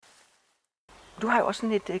Du har jo også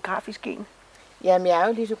sådan et grafisk gen. Jamen, jeg er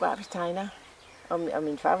jo litografisk tegner, og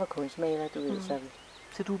min far var kunstmaler, du ved,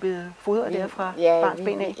 Så du er blevet fodret derfra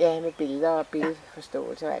barnsben af? Ja, med billeder og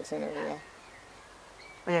billedforståelse og alt sådan noget, ja.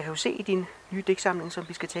 Og jeg kan jo se i din nye digtsamling, som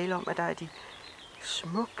vi skal tale om, at der er de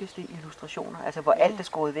smukkeste illustrationer, altså hvor alt er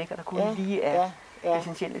skåret væk, og der kun lige er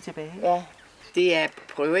essentielle tilbage. Ja, det er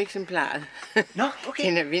prøveeksemplaret. Nå, okay.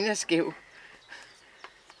 Den er vinderskæv.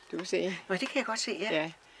 Du kan se. Nå, det kan jeg godt se,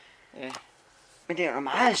 Ja. Men det er jo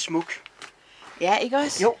meget smuk. Ja, ikke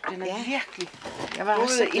også? Jo, den er virkelig. Jeg var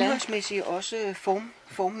også både indholdsmæssigt og også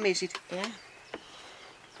formmæssigt. Ja.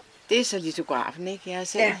 Det er så litografen, ikke? Jeg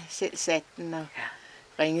har selv sat den og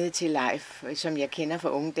ringet til Leif, som jeg kender fra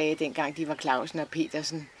unge dage, dengang de var Clausen og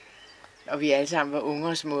Petersen. Og vi alle sammen var unge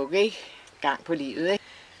og smukke, ikke? Gang på livet, ikke?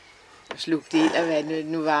 Og slugte ild og hvad det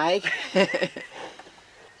nu var, ikke?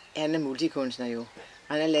 Han er multikunstner jo.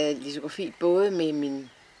 Og han har lavet litografi både med min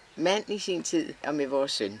mand i sin tid og med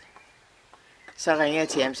vores søn. Så ringede jeg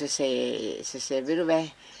til ham, så sagde jeg, ved du hvad,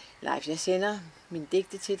 Leif, jeg sender mine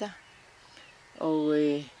digte til dig. Og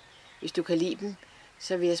hvis du kan lide dem,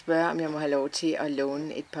 så vil jeg spørge, om jeg må have lov til at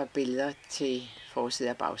låne et par billeder til forside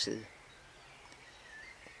og bagside.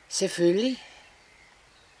 Selvfølgelig.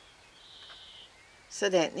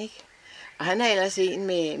 Sådan, ikke? Og han er ellers en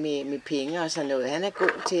med penge og sådan noget. Han er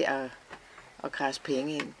god til at krasse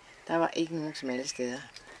penge ind. Der var ikke nogen som alle steder.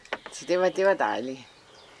 Så det var dejligt.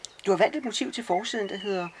 Du har valgt et motiv til forsiden, der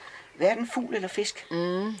hedder hverken fugl eller fisk.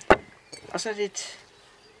 Mm. Og så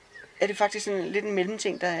er det faktisk lidt en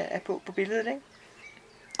mellemting, der er på billedet, ikke?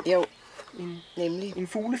 Jo, nemlig. En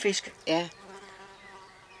fuglefisk. Ja.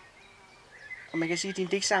 Og man kan sige, at din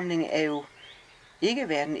digtsamling er jo ikke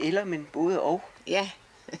hverken eller, men både og. Ja.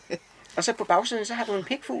 Og så på bagsiden, så har du en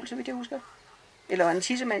pikfugl, så vidt jeg husker. Eller en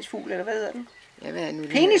tissemandsfugl, eller hvad hedder den? Ja, hvad er nu?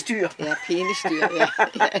 Penisdyr. Ja, penisdyr.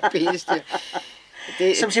 Ja, penisdyr.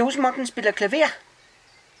 Som ser ud som om den spiller klaver.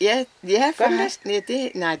 Ja, forresten.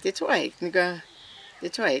 Ja, det tror jeg ikke, den gør.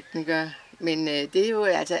 Det tror jeg ikke, den gør. Men det er jo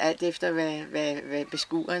altså alt efter, hvad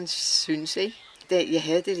beskueren synes, ikke? Jeg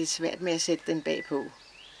havde det lidt svært med at sætte den bagpå.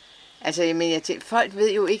 Altså, folk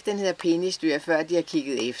ved jo ikke, den hedder penisdyr, før de har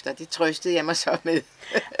kigget efter. Det trøstede jeg mig så med.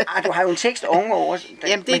 Du har jo en tekst ovenover,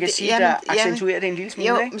 man kan sige, der accentuerer det en lille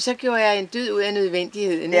smule, ikke? Jo, så gjorde jeg en dyd ud af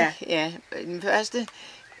nødvendigheden, ikke? Ja. Den første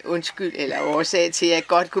årsag til, at jeg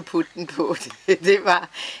godt kunne putte den på, det var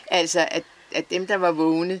altså, at dem, der var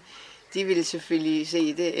vågne, de ville selvfølgelig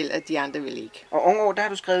se det, eller de andre ville ikke. Og ovenover, der har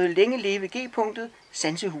du skrevet længe leve G-punktet,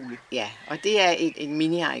 sansehule. Ja, og det er et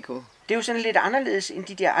mini-haiku. Det er jo sådan lidt anderledes end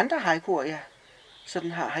de der andre haikuer, jeg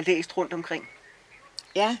sådan har læst rundt omkring.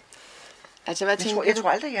 Ja. Altså, hvad tænker du? Jeg tror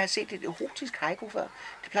aldrig, jeg har set et erotisk haiku før.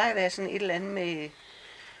 Det plejer at være sådan et eller andet med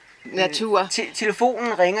natur.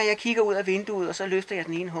 Telefonen ringer, jeg kigger ud af vinduet, og så løfter jeg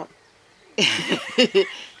den ene hånd.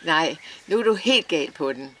 Nej, nu er du helt gal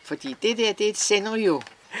på den, fordi det er et scenario.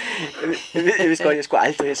 Jeg vidste godt, jeg skulle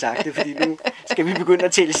aldrig have sagt det, fordi nu skal vi begynde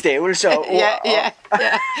at tælle stavelser og ord.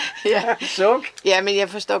 Ja. Suk. Ja, men jeg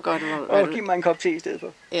forstår godt, hvad du... Giv mig en kop te i stedet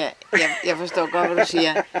for. Ja, jeg forstår godt, hvad du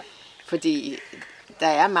siger. Fordi der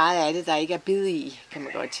er meget af det, der ikke er bid i, kan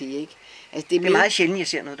man godt sige, ikke? Altså, det er meget sjældent, jeg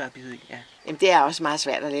ser noget, der er bid i, ja. Jamen, det er også meget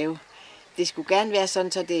svært at lave. Det skulle gerne være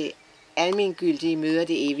sådan, så det almengyldige møder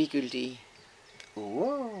det eviggyldige.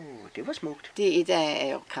 Det var smukt. Det er et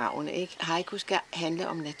af kravene, ikke? Haiku skal handle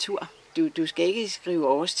om natur. Du skal ikke skrive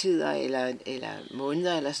årstider eller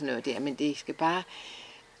måneder eller sådan noget der, men det skal bare...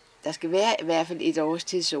 Der skal være i hvert fald et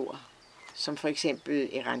årstidsord, som for eksempel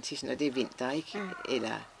erantis, når det er vinter, ikke?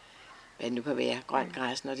 Eller hvad det nu kan være, grønt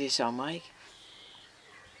græs, når det er sommer, ikke?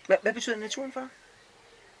 Hvad betyder naturen for?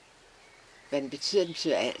 Hvad den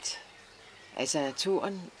betyder alt. Altså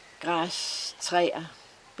naturen, græs, træer,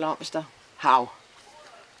 blomster, hav.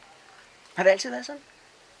 Har det altid været sådan?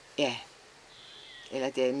 Ja.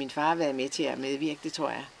 Eller min far har været med til at medvirke, det tror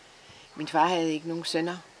jeg. Min far havde ikke nogen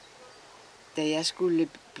sønner. Da jeg skulle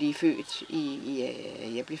blive født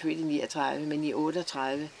jeg blev født i 39, men i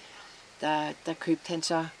 38, der købte han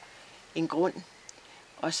så en grund,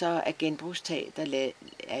 og så af genbrugstræ,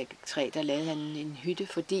 der lavede han en hytte,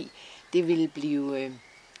 fordi det ville blive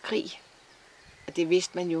krig. Og det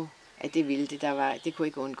vidste man jo, at det ville det. Det kunne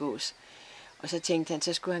ikke undgås. Og så tænkte han,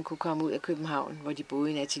 så skulle han kunne komme ud af København, hvor de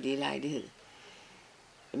boede i en atelierlejlighed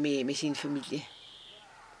med sin familie.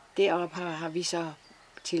 Deroppe har vi så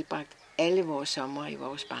tilbragt alle vores sommer i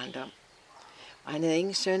vores barndom. Og han havde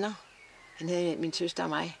ingen sønner. Han havde min søster og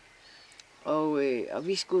mig. Og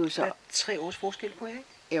vi skulle så... Der er 3 års forskel på jer, ikke?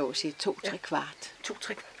 Jo, så 2-3 kvart. 2-3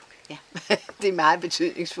 kvart, okay. Ja, det er meget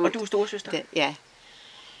betydningsfuldt. Og du er storesøster? Ja.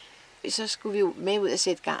 Så skulle vi jo med ud og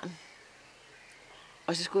sætte garn.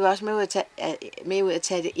 Og så skulle vi også med ud at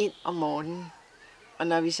tage det ind om morgenen. Og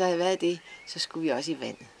når vi så havde været det, så skulle vi også i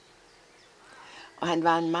vandet. Og han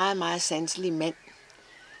var en meget, meget sanselig mand.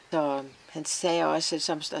 Så han sagde også,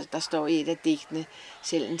 som der står i et af digtene,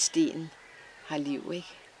 selv en sten har liv, ikke?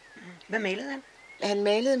 Hvad malede han? Han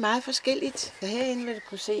malede meget forskelligt. Så herinde vil du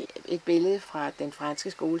kunne se et billede fra den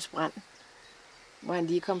franske skoles brand, hvor han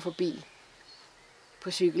lige kom forbi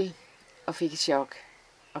på cykel og fik et chok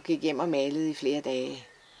og gik hjem og malede i flere dage.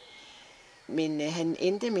 Men han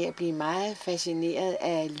endte med at blive meget fascineret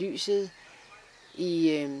af lyset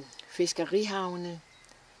i fiskerihavne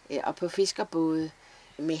og på fiskerbåde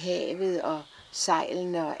med havet og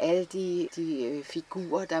sejlene og alle de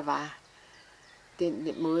figurer, der var.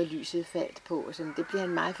 Den måde lyset faldt på, så det blev han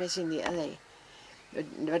meget fascineret af.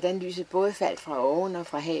 Hvordan lyset både faldt fra oven og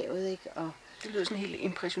fra havet, ikke? Og det lyder sådan helt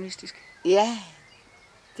impressionistisk. Ja,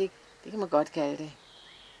 det kan man godt kalde det.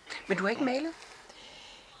 Men du har ikke malet?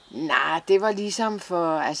 Nej, det var ligesom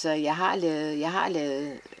for, altså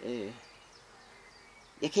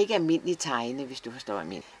jeg kan ikke almindeligt tegne, hvis du forstår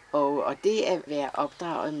mig. Og det at være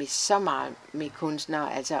opdraget med så meget med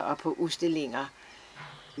kunstnere, altså og på udstillinger.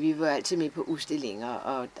 Vi var altid med på udstillinger,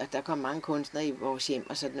 og der kom mange kunstnere i vores hjem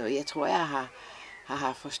og sådan noget. Jeg tror, jeg har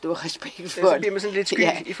haft for stor respekt for det. Så bliver man sådan lidt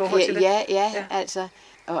sky i forhold til det? Ja, altså.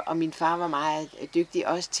 Og min far var meget dygtig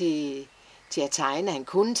også til at tegne. Han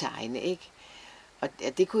kunne tegne, ikke? Og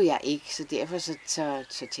det kunne jeg ikke, så derfor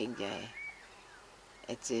så tænkte jeg,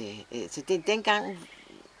 at så dengang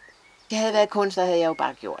jeg havde været kunstner, havde jeg jo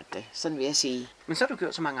bare gjort det, sådan vil jeg sige. Men så har du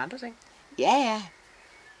gjort så mange andre ting? Ja.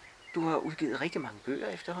 Du har udgivet rigtig mange bøger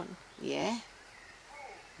efterhånden. Ja.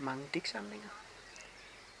 Mange digtsamlinger.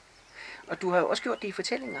 Og du har jo også gjort det i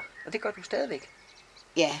fortællinger, og det gør du stadigvæk.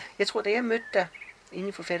 Ja. Jeg tror, da jeg mødte dig inde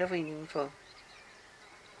i Forfatterforeningen for,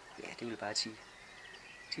 ja, det ville bare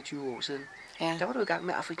 10-20 år siden, der var du i gang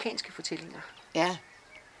med afrikanske fortællinger. Ja.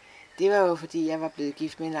 Det var jo fordi, jeg var blevet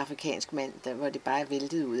gift med en afrikansk mand, hvor det bare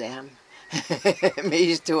væltede ud af ham med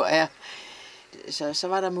historier. Så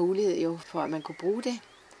var der mulighed jo for, at man kunne bruge det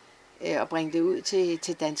og bringe det ud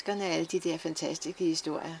til danskerne, alle de der fantastiske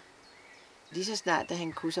historier. Lige så snart, da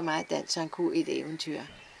han kunne så meget dansk, så han kunne et eventyr,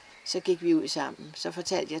 så gik vi ud sammen. Så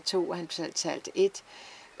fortalte jeg 2, og han fortalte 1.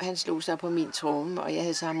 Han slog sig på min tromme, og jeg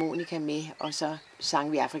havde så harmonika med, og så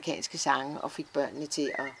sang vi afrikanske sange og fik børnene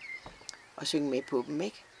til at synge med på dem,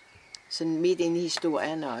 ikke? Sådan midt inde i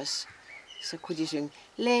historierne også. Så kunne de synge,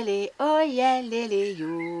 lele, oh ja, lele,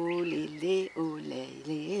 jo, lele, oh la,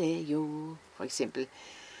 lele, jo, for eksempel.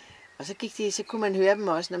 Og så kunne man høre dem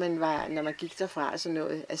også, når man gik derfra og sådan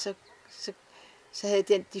noget. Altså, så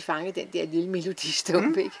havde de fanget den der lille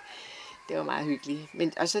melodistump, ikke? Det var meget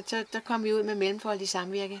hyggeligt. Og så der kom vi ud med mellemfolkeligt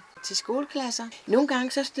samvirke til skoleklasser. Nogle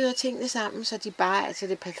gange så støder tingene sammen, så det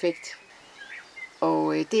er perfekt.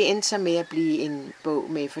 Og det endte så med at blive en bog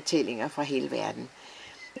med fortællinger fra hele verden.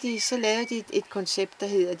 Så lavede de et koncept, der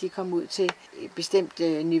hedder, at de kom ud til et bestemt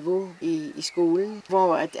niveau i skolen,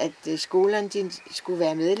 hvor at skolerne de skulle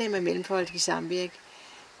være medlem af Mellemfolkeligt Samvirke,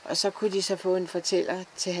 og så kunne de så få en fortæller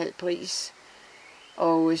til halv pris.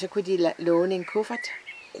 Og så kunne de låne en kuffert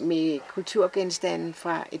med kulturgenstande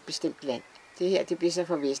fra et bestemt land. Det her, det blev så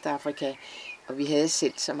fra Vestafrika, og vi havde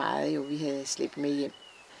selv så meget, jo vi havde slæbt med hjem.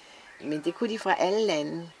 Men det kunne de fra alle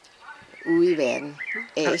lande ude i verden.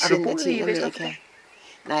 Asien, Latinamerika.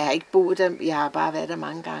 Nej, jeg har ikke boet der. Jeg har bare været der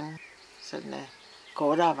mange gange. Sådan af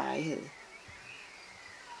kortere varighed.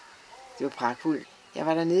 Det var pragtfuldt. Jeg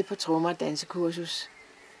var dernede på trommer- og dansekursus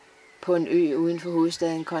på en ø uden for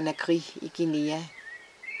hovedstaden Conakry i Guinea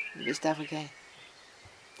i Vestafrika.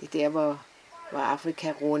 Det er der, hvor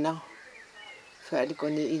Afrika runder, før det går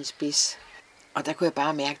ned i en spids. Og der kunne jeg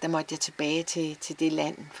bare mærke, der måtte jeg tilbage til det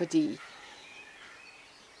land, fordi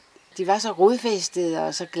de var så rodfæstede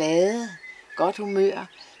og så glade, godt humør,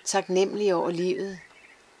 taknemmelige over livet.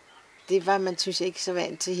 Det var man, synes jeg, ikke så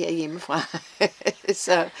vant til herhjemmefra.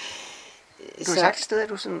 Du har sagt et sted, at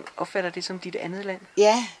du sådan opfatter det som dit andet land?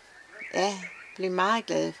 Ja, blev meget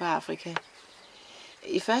glad for Afrika.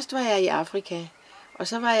 Først var jeg i Afrika, og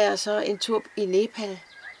så var jeg så en tur i Nepal.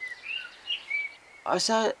 Og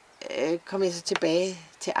så kom jeg så tilbage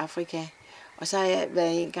til Afrika, og så har jeg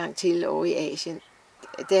været en gang til over i Asien.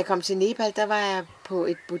 Da jeg kom til Nepal, der var jeg på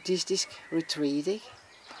et buddhistisk retreat, ikke?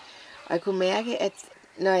 Og jeg kunne mærke, at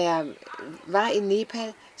når jeg var i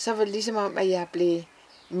Nepal, så var det ligesom om, at jeg blev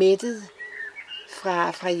mættet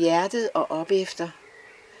fra hjertet og op efter.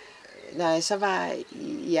 Når jeg så var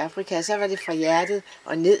i Afrika, så var det fra hjertet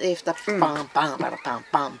og ned efter. Bam, bam, bam,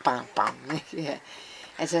 bam, bam, bam. Ja.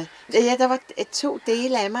 Altså, der var 2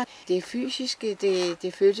 dele af mig. Det fysiske,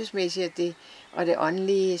 det følelsesmæssige og det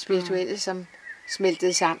åndelige, spirituelle, som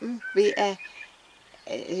smeltede sammen ved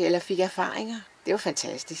eller fik erfaringer. Det var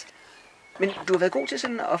fantastisk. Men du har været god til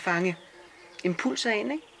sådan at fange impulser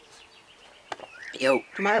ind, ikke? Jo. Du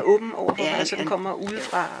er meget åben over for, hvad der sådan kommer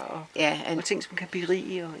udefra, og ting, som kan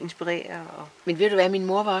berige og inspirere. Men ved du hvad, min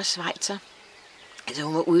mor var også schweizer. Altså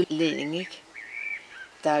hun var udlænding, ikke?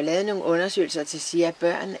 Der er jo lavet nogle undersøgelser til at sige, at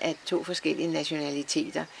børn af 2 forskellige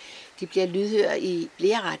nationaliteter, de bliver lydhøre i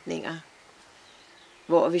flere retninger.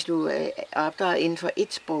 Hvor hvis du er opdraget inden for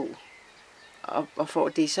et sprog, og får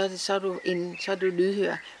det, så er du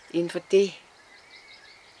lydhør inden for det.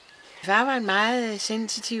 Far var en meget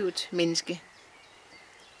sensitivt menneske.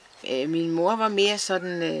 Min mor var mere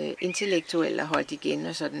sådan intellektuel og holdt igen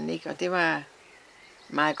og sådan, ikke? Og det var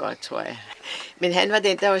meget godt, tror jeg. Men han var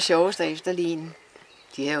den, der var sjovest at efterligne.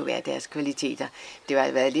 De havde jo været deres kvaliteter. Det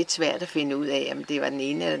var været lidt svært at finde ud af, om det var den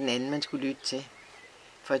ene eller den anden, man skulle lytte til.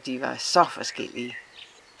 For de var så forskellige.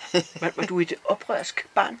 Var du et oprørsk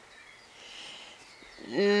barn?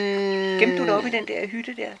 Gemte du dig op i den der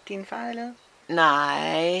hytte der, din far havde lavet?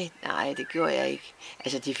 Nej, det gjorde jeg ikke.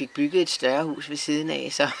 Altså, de fik bygget et større hus ved siden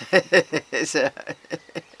af, så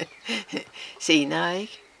senere,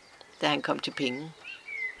 ikke? Da han kom til penge.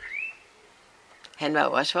 Han var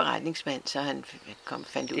jo også forretningsmand, så han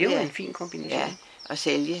fandt ud af... Det er jo en fin kombination. Ja, og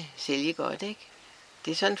sælge godt, ikke?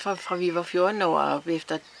 Det er sådan, fra vi var 14 år op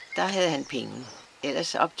efter, der havde han penge.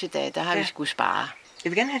 Ellers op til da, der har vi skulle spare.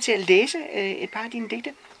 Jeg vil gerne have til at læse et par af dine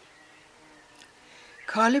digte.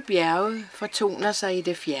 Kolde bjerge fortoner sig i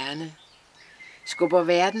det fjerne, skubber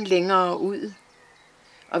verden længere ud,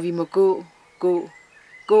 og vi må gå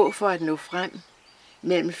for at nå frem,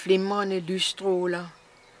 mellem flimrende lysstråler,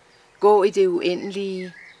 gå i det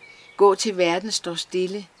uendelige, gå til verden står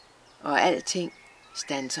stille, og alting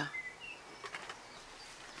standser.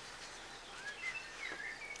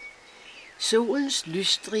 Solens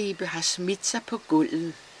lysstribe har smidt sig på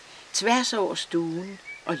gulvet, tværs over stuen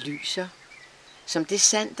og lyser, som det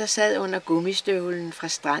sand, der sad under gummistøvlen fra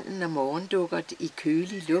stranden og morgendukkert i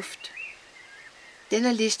kølig luft. Den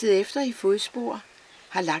er listet efter i fodspor,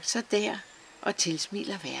 har lagt sig der og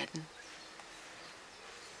tilsmiler verden.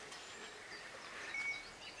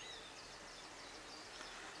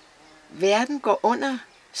 Verden går under,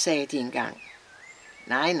 sagde de engang.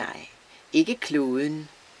 Nej, ikke kloden.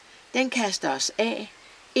 Den kaster os af,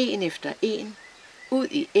 en efter en, ud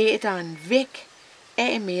i æteren, væk,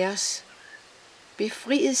 af med os.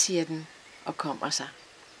 Befriet, siger den, og kommer sig.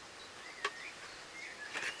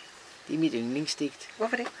 Det er mit yndlingsdigt.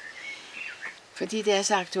 Hvorfor det? Fordi det er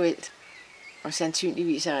så aktuelt, og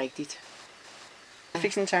sandsynligvis er rigtigt. Jeg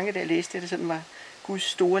fik sådan en tanke, da jeg læste det, at det sådan var Guds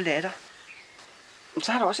store latter.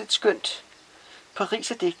 Så har du også et skønt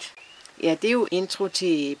pariserdigt. Ja, det er jo intro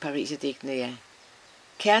til pariserdigtene, ja.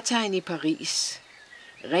 Kærtegn i Paris.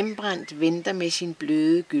 Rembrandt venter med sin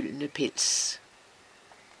bløde, gyldne pels.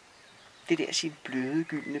 Det der sin bløde,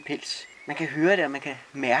 gyldne pels. Man kan høre det, og man kan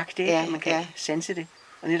mærke det, og man kan sanse det.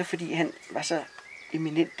 Og netop fordi han var så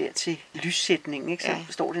eminent der til lyssætningen, ikke? Så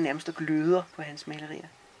står det nærmest og gløder på hans malerier.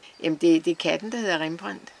 Jamen, det er katten, der hedder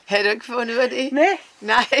Rembrandt. Har du ikke fundet ud af det?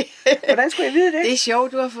 Nej. Hvordan skulle jeg vide det? Det er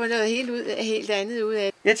sjovt, du har fundet noget helt andet ud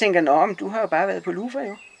af. Jeg tænker, men du har jo bare været på Louvre,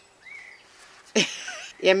 jo.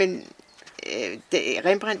 Jamen,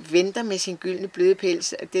 Rembrandt venter med sin gyldne bløde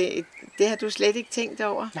pels. Det har du slet ikke tænkt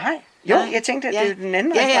over? Nej. Jeg tænkte, at det er den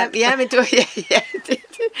anden Rembrandt. Ja, men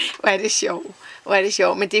hvor er det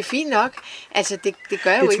sjovt. Men det er fint nok. Altså, det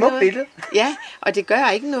gør jo ikke noget. Det er et smukt billede. Ja, og det gør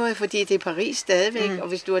ikke noget, fordi det er Paris stadigvæk. Og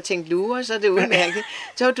hvis du har tænkt Louvre, så er det udmærket.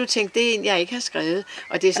 Så har du tænkt, det er en, jeg ikke har skrevet.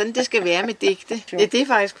 Og det er sådan, det skal være med digte. Det er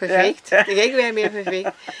faktisk perfekt. Det kan ikke være mere perfekt.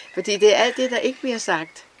 Fordi det er alt det, der ikke bliver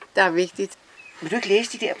sagt, der er vigtigt. Vil du ikke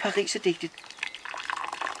læse de der pariserdigte?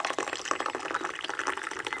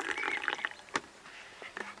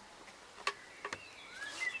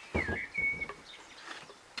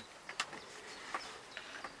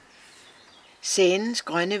 Sænens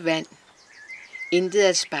grønne vand, intet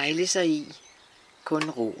at spejle sig i, kun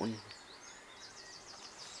roen.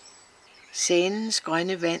 Sænens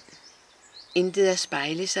grønne vand, intet at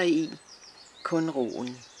spejle sig i, kun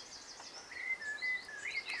roen.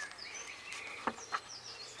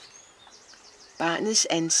 Barnets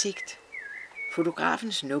ansigt.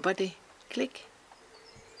 Fotografen snupper det. Klik.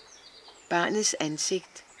 Barnets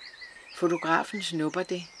ansigt. Fotografen snupper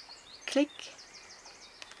det. Klik.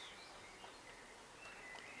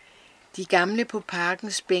 De gamle på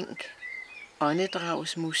parkens bænk.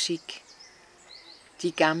 Åndedragsmusik.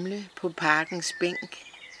 De gamle på parkens bænk.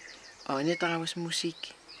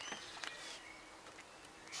 Åndedragsmusik.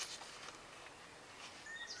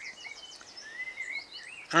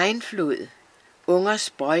 Regnflod. Unger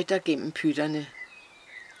sprøjter gennem pytterne.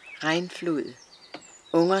 regnflod.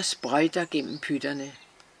 Unger sprøjter gennem pytterne.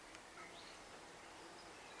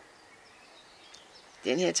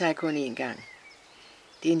 Den her tager jeg kun én gang.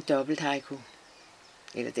 Det er en dobbelt haiku.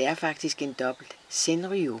 Eller det er faktisk en dobbelt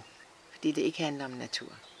senryu, fordi det ikke handler om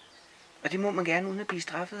natur. Og det må man gerne uden at blive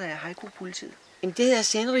straffet af haiku-politiet? Jamen, det hedder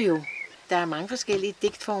senryu. Der er mange forskellige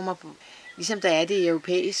digtformer. Ligesom der er det i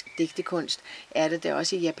europæisk digtekunst, er det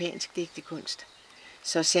også i japansk digtekunst.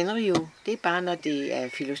 Så senryu, det er bare, når det er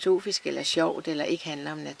filosofisk eller sjovt, eller ikke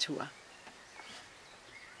handler om natur.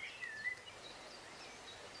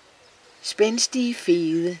 Spændstige,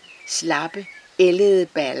 fede, slappe, ællede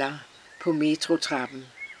baller på metrotrappen.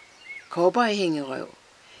 Cowboyhængerøv,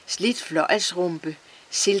 slidt fløjlsrumpe,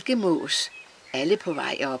 silkemås, alle på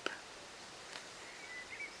vej op.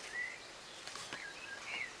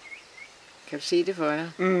 Kan du se det for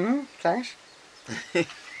dig? Tak.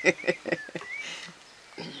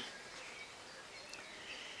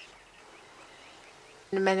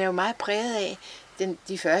 Man er jo meget præget af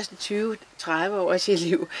de første 20-30 år af sit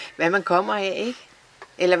liv, hvad man kommer af, ikke?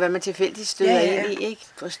 Eller hvad man tilfældigt støder ind i, ikke?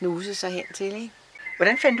 For at snuse sig hen til, ikke?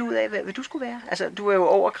 Hvordan fandt du ud af, hvad du skulle være? Altså, du er jo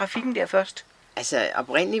over grafikken der først. Altså,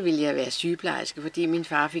 oprindeligt ville jeg være sygeplejerske, fordi min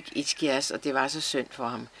far fik ischæs, og det var så synd for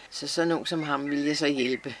ham. Så sådan nogen som ham ville jeg så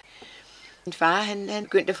hjælpe. Min far, han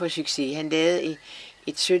begyndte at få succes. Han lavede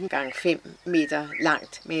et 17x5 meter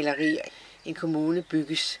langt maleri. En kommune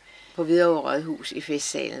bygges på Hvidovre Rådhus i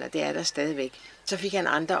festsalen, og det er der stadigvæk. Så fik han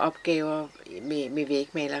andre opgaver med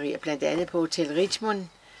vægmalerier, blandt andet på Hotel Richmond.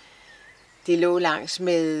 Det lå langs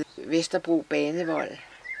med Vesterbro Banevold.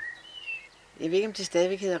 Jeg ved ikke, om det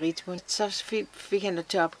stadigvæk hedder Richmond. Så fik han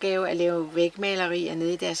til opgave at lave vægmalerier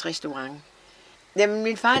nede i deres restaurant. Jamen,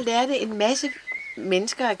 min far lærte en masse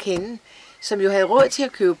mennesker at kende, som jo havde råd til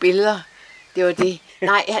at købe billeder. Det var det.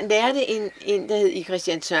 Nej, han lærte en der hed I.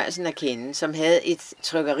 Christian Sørensen at kende, som havde et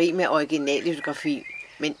trykkeri med original litografi,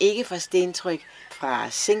 men ikke fra stentryk, fra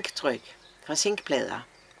zinktryk, fra zinkplader.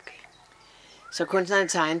 Så kunstneren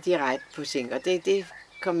tegnede direkte på zink, og det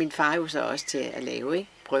kom min far jo så også til at lave, ikke?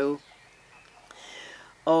 Prøve.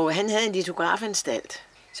 Og han havde en litografanstalt.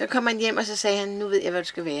 Så kom han hjem, og så sagde han, nu ved jeg, hvad du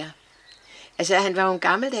skal være. Altså, han var jo en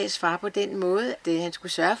gammeldags far på den måde, at han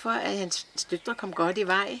skulle sørge for, at hans døtre kom godt i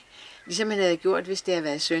vej. Ligesom han havde gjort, hvis det havde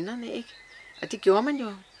været sønnerne, ikke? Og det gjorde man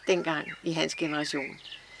jo dengang i hans generation.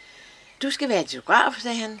 Du skal være litograf,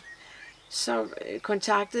 sagde han. Så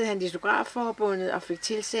kontaktede han Litografforbundet og fik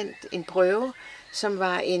tilsendt en prøve, som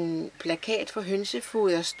var en plakat for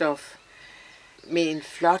hønsefoderstof med en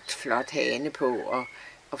flot hane på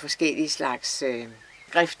og forskellige slags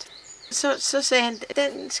skrift. Så sagde han,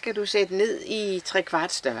 den skal du sætte ned i 3/4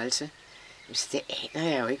 størrelse. Så det aner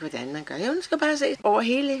jeg jo ikke, hvordan man gør. Jo, du skal bare se. Over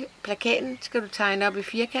hele plakaten skal du tegne op i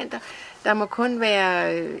firkanter. Der må kun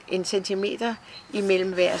være 1 centimeter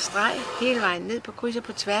imellem hver streg, hele vejen ned på kryds og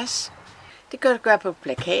på tværs. Det kan du gøre på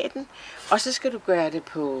plakaten, og så skal du gøre det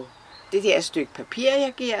på det der stykke papir,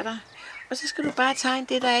 jeg giver dig. Og så skal du bare tegne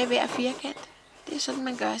det, der er i hver firkant. Det er sådan,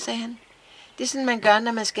 man gør, sagde han. Det er sådan, man gør,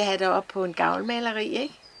 når man skal have det op på en gavlmaleri,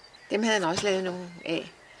 ikke? Dem havde han også lavet nogle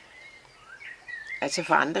af. Altså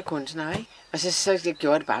for andre kunstnere, ikke? Og så jeg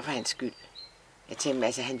gjorde det bare for hans skyld. Jeg tænkte,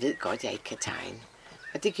 altså han ved godt, at jeg ikke kan tegne.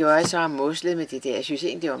 Og det gjorde jeg så om moslet med det der. Jeg synes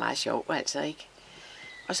egentlig, det var meget sjovt, altså, ikke?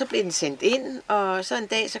 Og så blev den sendt ind, og så en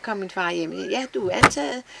dag, så kom min far hjem. Ja, du er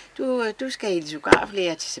antaget. Du skal i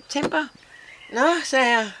litograflære til september. Nå, sagde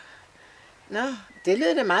jeg. Nå, det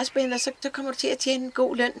lød da meget spændende, og så kommer du til at tjene en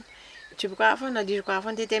god løn. Typograferne og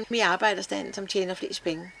litograferne, det er dem i arbejderstanden, som tjener flest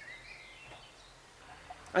penge.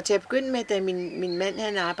 Og til at begynde med, da min mand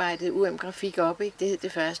han arbejdede UM Grafik op, ikke? Det hed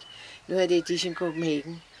det først. Nu hedder det Edition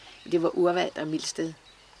Copenhagen. Det var Urwald og Milsted.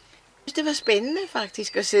 Det var spændende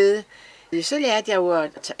faktisk at sidde. Så lærte jeg jo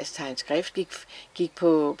at tegne skrift, gik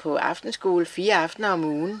på aftenskole 4 aftener om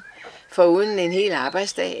ugen, foruden en hel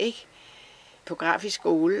arbejdsdag, ikke? På grafisk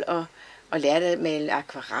skole, og lærte at male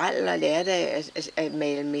akvarel, og lærte at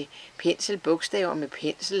male med pensel, bogstaver med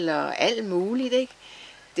pensel, og alt muligt, ikke?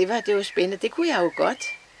 Det var spændende. Det kunne jeg jo godt.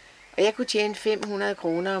 Og jeg kunne tjene 500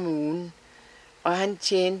 kroner om ugen, og han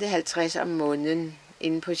tjente 50 om måneden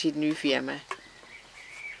inde på sit nye firma.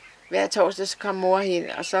 Hver torsdag så kom mor hen,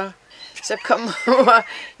 og så kom mor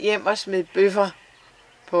hjem og smed bøffer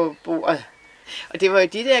på bordet. Og det var jo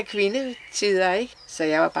de der kvindetider, ikke? Så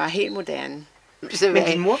jeg var bare helt moderne. Men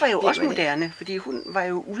din mor var jo også moderne, fordi hun var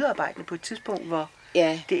jo udarbejdende på et tidspunkt, hvor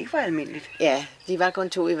det ikke var almindeligt. Ja, de var kun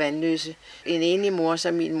 2 i Vandløse. En enig mor,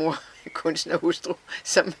 som min mor, kunstnerhustru,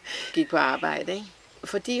 som gik på arbejde, ikke?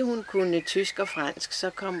 Fordi hun kunne tysk og fransk,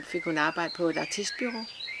 så fik hun arbejde på et artistbureau.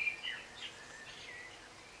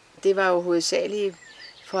 Det var jo hovedsageligt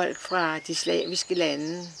folk fra de slaviske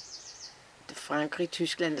lande, Frankrig,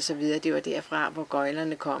 Tyskland og så videre. Det var derfra, hvor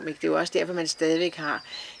gøjlerne kom. Ikke? Det var også derfor, man stadigvæk har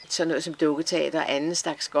sådan noget som dukketeater og anden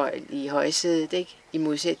slags gøjl i højsædet, ikke? I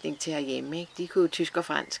modsætning til herhjemme. Ikke? De kunne jo tysk og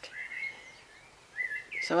fransk.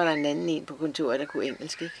 Så var der en anden en på kontoret, der kunne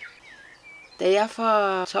engelsk. Ikke? Da jeg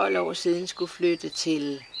for 12 år siden skulle flytte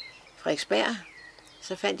til Frederiksberg,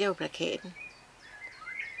 så fandt jeg jo plakaten.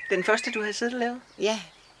 Den første, du havde siddet og lavet? Ja,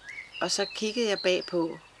 og så kiggede jeg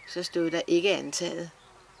bagpå, så stod der ikke antaget.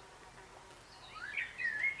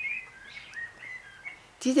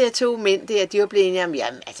 De der 2 mænd der, de var blevet enige om,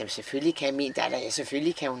 jamen, altså selvfølgelig kan min datter, ja,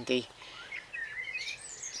 selvfølgelig kan hun det.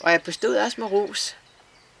 Og jeg bestod også med ros.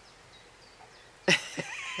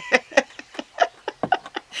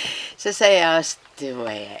 Så sagde jeg også, det var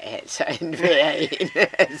jeg altså en værre en,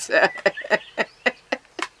 altså.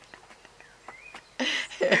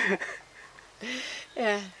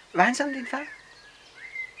 Ja. Var han som din far?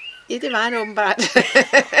 Ja, det var han åbenbart.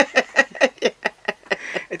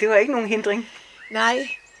 Det var ikke nogen hindring? Nej,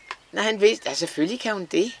 når han vidste, at selvfølgelig kan hun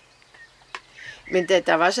det. Men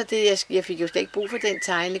der var så det, jeg fik jo slet ikke brug for den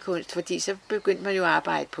tegnekunst, fordi så begyndte man jo at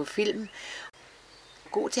arbejde på film.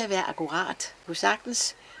 God til at være akkurat. Jeg kunne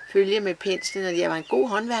sagtens følge med penslen, og jeg var en god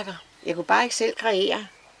håndværker. Jeg kunne bare ikke selv kreere,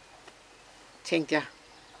 tænkte jeg.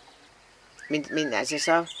 Men altså,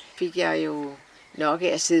 så fik jeg jo nok af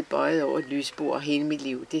at sidde bøjet over et lysbord hele mit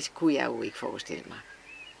liv. Det kunne jeg jo ikke forestille mig.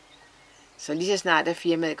 Så lige så snart da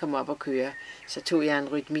firmaet kom op og køre, så tog jeg en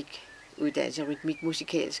uddannelse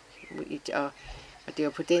rytmik-musikalsk. Og det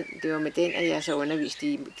var med den, at jeg så underviste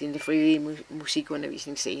i den frivillige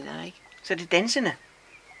musikundervisning senere. Ikke? Så det dansende,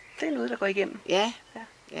 det er noget, der går igennem? Ja.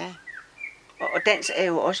 Og dans er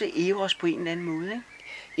jo også eros på en eller anden måde, ikke?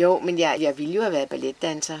 Jo, men jeg ville jo have været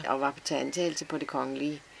balletdanser og var på antagelse på Det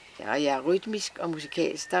Kongelige. Og jeg er rytmisk og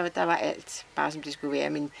musikalsk, der var alt, bare som det skulle være,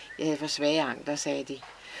 men jeg havde for svage ankler, sagde de.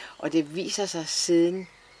 Og det viser sig siden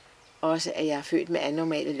også, at jeg er født med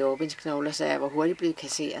anormale lårbensknogler, så jeg var hurtigt blevet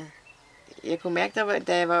kasseret. Jeg kunne mærke,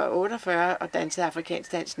 da jeg var 48 og dansede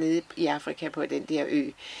afrikansk dans nede i Afrika på den der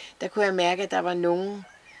ø, der kunne jeg mærke, at der var nogle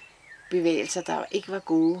bevægelser, der ikke var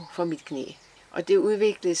gode for mit knæ. Og det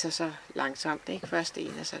udviklede sig så langsomt, ikke? Først det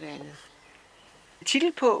ene og så det andet.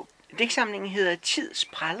 Titel på digtsamlingen hedder Tid,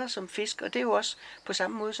 spræller som fisk, og det er jo også på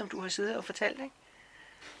samme måde, som du har siddet og fortalt, ikke?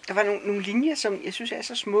 Der var nogle linjer, som jeg synes er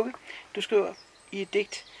så smukke. Du skriver i et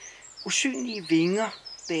digt, usynlige vinger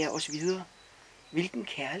bærer os videre. Hvilken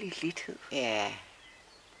kærlig lithed. Ja.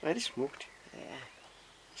 Hvor er det smukt. Ja.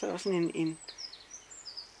 Så er der også sådan en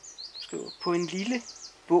skriver, på en lille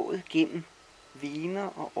båd gennem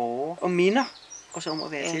viner og årer og minder, og så om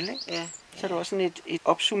at være til, ikke? Ja. Så er der også sådan et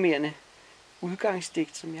opsummerende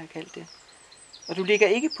udgangsdigt, som jeg har kaldt det. Og du ligger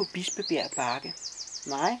ikke på Bispebjerg Bakke.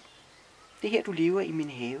 Nej, det er her, du lever i min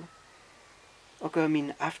have. Og gør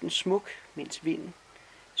min aften smuk, mens vinden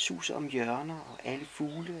suser om hjørner, og alle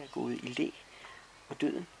fugle er gået i læ, og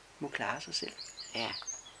døden må klare sig selv. Ja.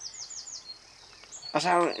 Og så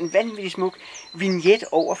er jo en vanvittig smuk vignet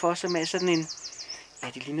overfor, som er sådan en, ja,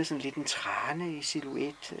 det ligner sådan lidt en trane i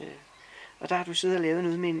silhuet. Og der har du siddet og lavet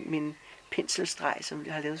noget med en penselstreg, som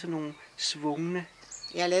har lavet sådan nogle svungne.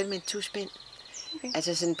 Jeg har lavet med en tuspind. Okay.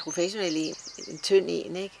 Altså sådan en professionel en tynd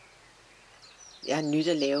en, ikke? Jeg har nyt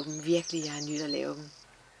at lave dem, virkelig, jeg har nyt at lave dem.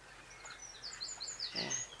 Ja.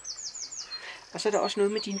 Og så er der også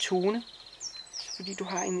noget med din tone, fordi du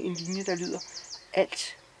har en linje, der lyder,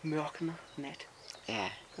 alt mørkner nat. Ja.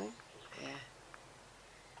 Okay? Ja.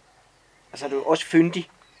 Og så er du også fyndig,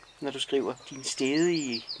 når du skriver din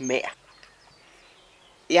stedige mær.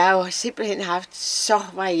 Jeg har jo simpelthen haft så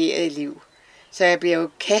varieret et liv, så jeg bliver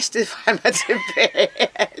jo kastet frem og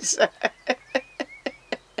tilbage, altså.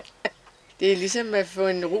 Det er ligesom at få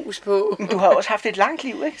en rus på. Men du har også haft et langt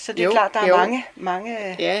liv, ikke? Så det er klart, der er mange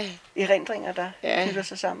erindringer, der knytter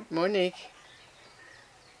sig sammen. Må ikke.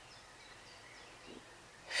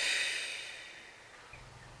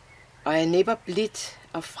 Og jeg nipper blidt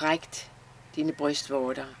og frægt dine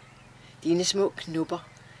brystvorter, dine små knupper,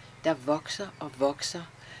 der vokser og vokser,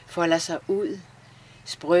 folder sig ud,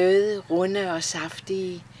 sprøde, runde og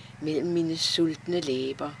saftige mellem mine sultne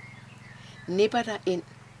læber. Nipper dig ind,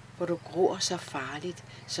 hvor du gror så farligt,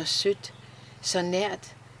 så sødt, så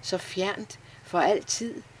nært, så fjernt, for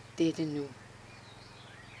altid dette nu.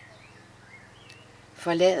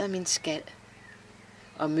 Forlader min skal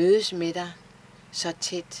og mødes med dig så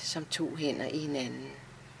tæt som 2 hænder i hinanden.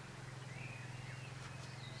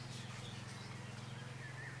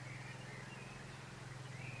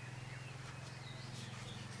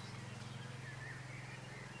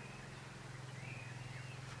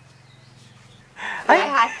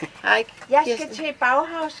 Hej. Hej. Jeg skal til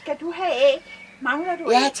Bauhaus. Skal du have æg? Mangler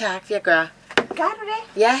du æg? Ja tak, jeg gør. Gør du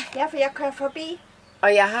det? Ja. Ja, for jeg kører forbi.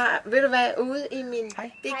 Og jeg har, ved du hvad, ude i min...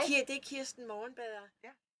 Hej. Det er Kirsten Morgenbader. Ja.